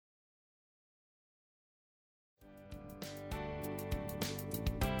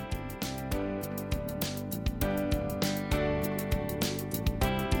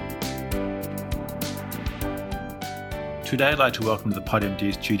Today I'd like to welcome to the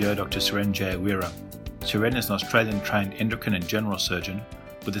PodMD studio Dr. Suren Jayawira. Suren is an Australian-trained endocrine and general surgeon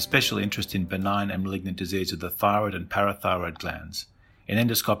with a special interest in benign and malignant disease of the thyroid and parathyroid glands, in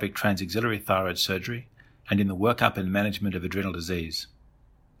endoscopic transaxillary thyroid surgery, and in the workup and management of adrenal disease.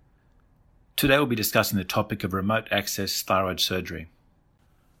 Today we'll be discussing the topic of remote access thyroid surgery.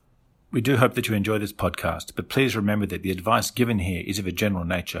 We do hope that you enjoy this podcast, but please remember that the advice given here is of a general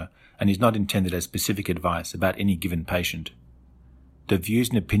nature and is not intended as specific advice about any given patient. The views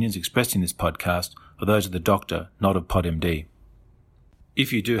and opinions expressed in this podcast are those of the doctor, not of PodMD.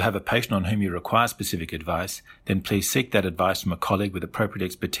 If you do have a patient on whom you require specific advice, then please seek that advice from a colleague with appropriate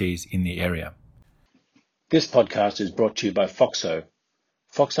expertise in the area. This podcast is brought to you by Foxo.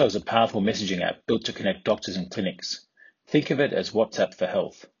 Foxo is a powerful messaging app built to connect doctors and clinics. Think of it as WhatsApp for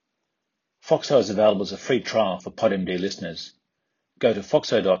health. Foxo is available as a free trial for PodMD listeners. Go to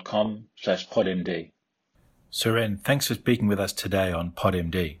foxo.com/podmd. Suren, thanks for speaking with us today on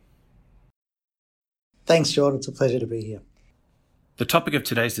PodMD. Thanks, Sean. It's a pleasure to be here. The topic of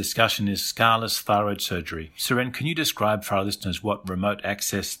today's discussion is scarless thyroid surgery. Suren, can you describe for our listeners what remote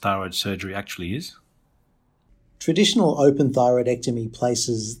access thyroid surgery actually is? Traditional open thyroidectomy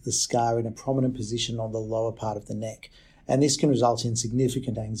places the scar in a prominent position on the lower part of the neck, and this can result in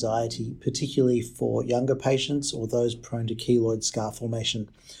significant anxiety, particularly for younger patients or those prone to keloid scar formation.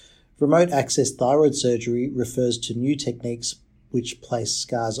 Remote access thyroid surgery refers to new techniques which place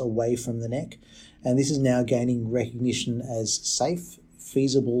scars away from the neck, and this is now gaining recognition as safe,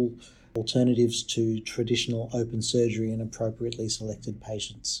 feasible alternatives to traditional open surgery in appropriately selected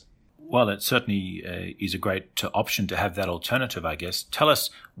patients. Well, it certainly is a great option to have that alternative, I guess. Tell us,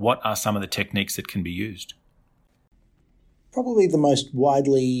 what are some of the techniques that can be used? Probably the most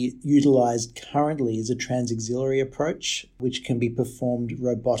widely utilised currently is a transaxillary approach, which can be performed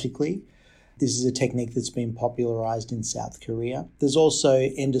robotically. This is a technique that's been popularised in South Korea. There's also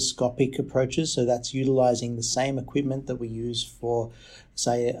endoscopic approaches, so that's utilising the same equipment that we use for,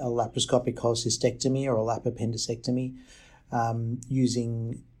 say, a laparoscopic cholecystectomy or a lapappendicectomy,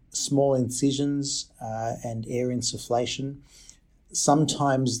 using small incisions and air insufflation.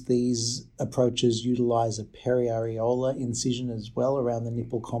 Sometimes these approaches utilize a periareolar incision as well around the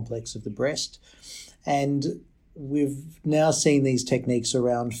nipple complex of the breast. And we've now seen these techniques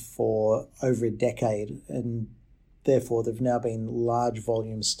around for over a decade, and therefore there've now been large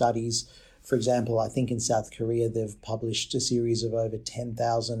volume studies. For example, I think in South Korea they've published a series of over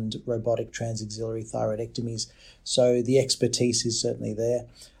 10,000 robotic transaxillary thyroidectomies. So the expertise is certainly there.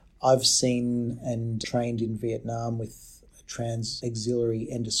 I've seen and trained in Vietnam with transaxillary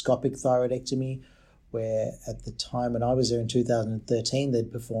endoscopic thyroidectomy, where at the time when I was there in 2013,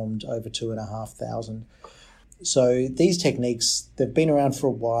 they'd performed over 2,500. So these techniques, they've been around for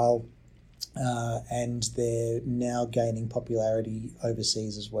a while, and they're now gaining popularity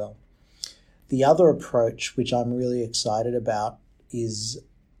overseas as well. The other approach, which I'm really excited about, is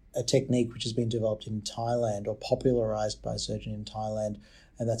a technique which has been developed in Thailand or popularized by a surgeon in Thailand,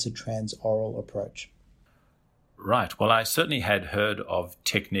 and that's a transoral approach. Right. Well, I certainly had heard of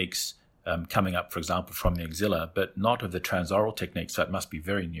techniques coming up, for example, from the axilla, but not of the transoral technique, so it must be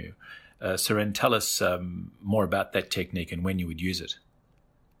very new. Suren, tell us more about that technique and when you would use it.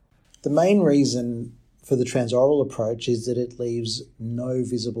 The main reason for the transoral approach is that it leaves no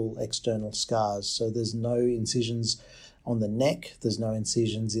visible external scars. So there's no incisions on the neck, there's no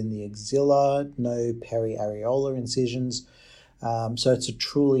incisions in the axilla, no periareolar incisions. So it's a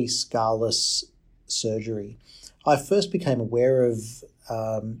truly scarless surgery. I first became aware of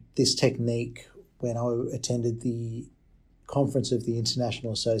this technique when I attended the conference of the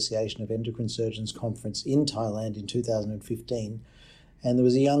International Association of Endocrine Surgeons conference in Thailand in 2015. And there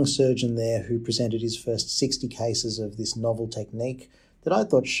was a young surgeon there who presented his first 60 cases of this novel technique that I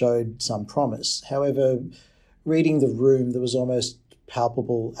thought showed some promise. However, reading the room, there was almost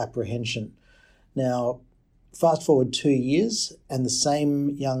palpable apprehension. Now, fast forward 2 years, and the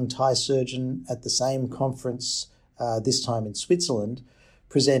same young Thai surgeon at the same conference, this time in Switzerland,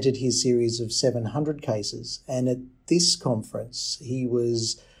 presented his series of 700 cases. And at this conference, he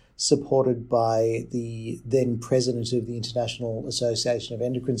was supported by the then president of the International Association of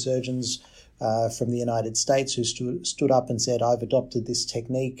Endocrine Surgeons from the United States, who stood up and said, "I've adopted this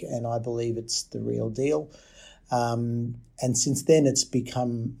technique and I believe it's the real deal." And since then, it's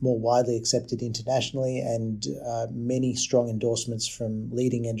become more widely accepted internationally, and many strong endorsements from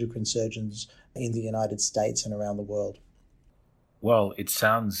leading endocrine surgeons in the United States and around the world. Well, it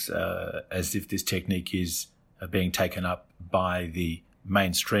sounds as if this technique is being taken up by the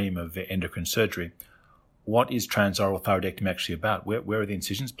mainstream of endocrine surgery. What is transoral thyroidectomy actually about? Where are the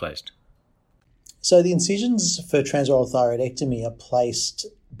incisions placed? So the incisions for transoral thyroidectomy are placed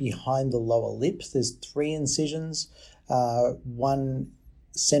behind the lower lip. There's 3 incisions, one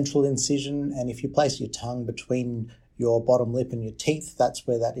central incision, and if you place your tongue between your bottom lip and your teeth, that's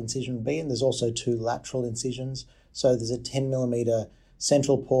where that incision would be. And there's also 2 lateral incisions. So there's a 10mm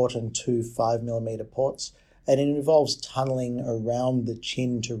central port and 2 5mm ports, and it involves tunneling around the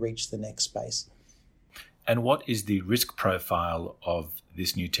chin to reach the neck space. And what is the risk profile of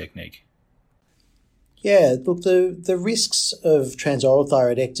this new technique? Yeah, look, the risks of transoral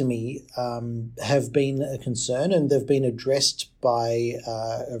thyroidectomy have been a concern, and they've been addressed by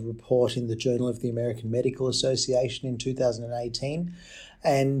a report in the Journal of the American Medical Association in 2018.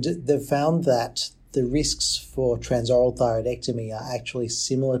 And they've found that the risks for transoral thyroidectomy are actually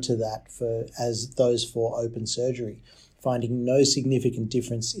similar to that as those for open surgery, finding no significant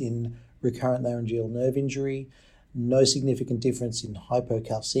difference in recurrent laryngeal nerve injury, no significant difference in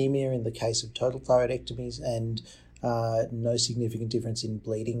hypocalcemia in the case of total thyroidectomies, and no significant difference in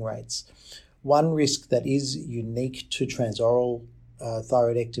bleeding rates. One risk that is unique to transoral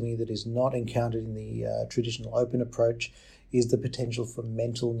thyroidectomy that is not encountered in the traditional open approach is the potential for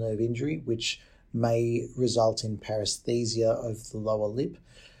mental nerve injury, which may result in paresthesia of the lower lip.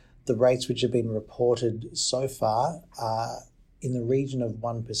 The rates which have been reported so far are in the region of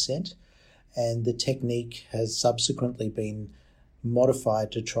 1%. And the technique has subsequently been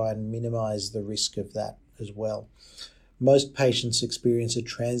modified to try and minimise the risk of that as well. Most patients experience a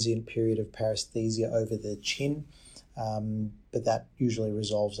transient period of paresthesia over the chin, but that usually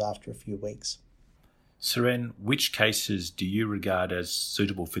resolves after a few weeks. Suren, which cases do you regard as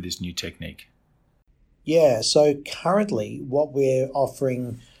suitable for this new technique? Yeah, so currently what we're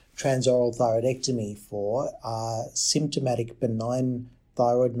offering transoral thyroidectomy for are symptomatic benign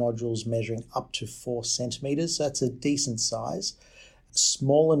thyroid nodules measuring up to 4 centimetres. So that's a decent size.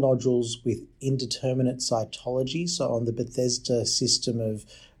 Smaller nodules with indeterminate cytology. So on the Bethesda system of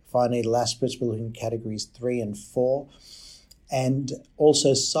fine needle aspirates, we're looking at categories 3 and 4. And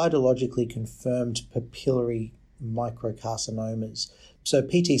also cytologically confirmed papillary microcarcinomas. So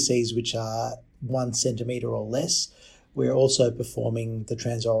PTCs which are 1 centimetre or less. We're also performing the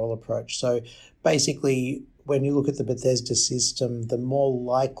transoral approach. So basically, when you look at the Bethesda system, the more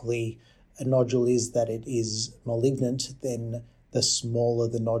likely a nodule is that it is malignant, then the smaller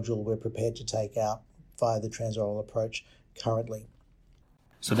the nodule we're prepared to take out via the transoral approach currently.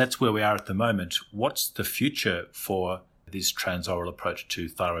 So that's where we are at the moment. What's the future for this transoral approach to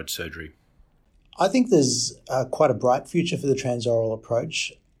thyroid surgery? I think there's quite a bright future for the transoral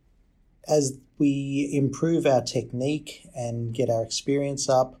approach. As we improve our technique and get our experience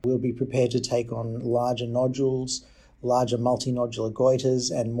up, we'll be prepared to take on larger nodules, larger multinodular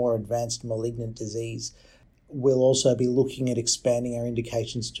goiters, and more advanced malignant disease. We'll also be looking at expanding our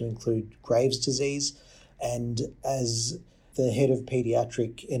indications to include Graves' disease. And as the head of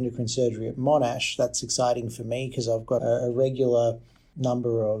paediatric endocrine surgery at Monash, that's exciting for me because I've got a regular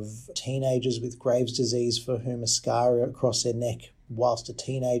number of teenagers with Graves' disease for whom a scar across their neck whilst a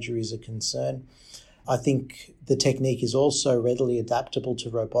teenager is a concern. I think the technique is also readily adaptable to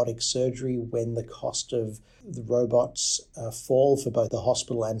robotic surgery when the cost of the robots fall for both the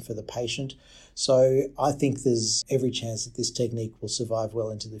hospital and for the patient. So I think there's every chance that this technique will survive well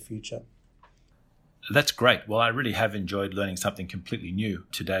into the future. That's great. Well, I really have enjoyed learning something completely new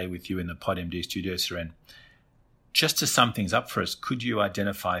today with you in the PodMD studio, Suren. Just to sum things up for us, could you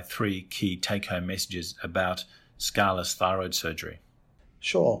identify 3 key take-home messages about scarless thyroid surgery?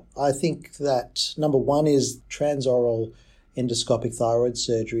 Sure. I think that number 1 is transoral endoscopic thyroid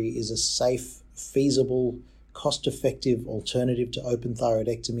surgery is a safe, feasible, cost-effective alternative to open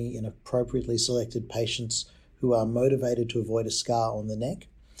thyroidectomy in appropriately selected patients who are motivated to avoid a scar on the neck.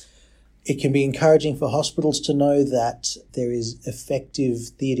 It can be encouraging for hospitals to know that there is effective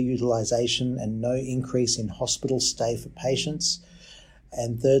theatre utilisation and no increase in hospital stay for patients.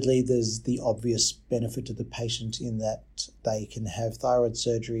 And thirdly, there's the obvious benefit to the patient in that they can have thyroid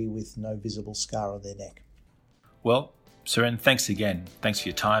surgery with no visible scar on their neck. Well, Suren, thanks again. Thanks for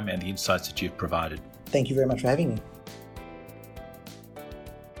your time and the insights that you've provided. Thank you very much for having me.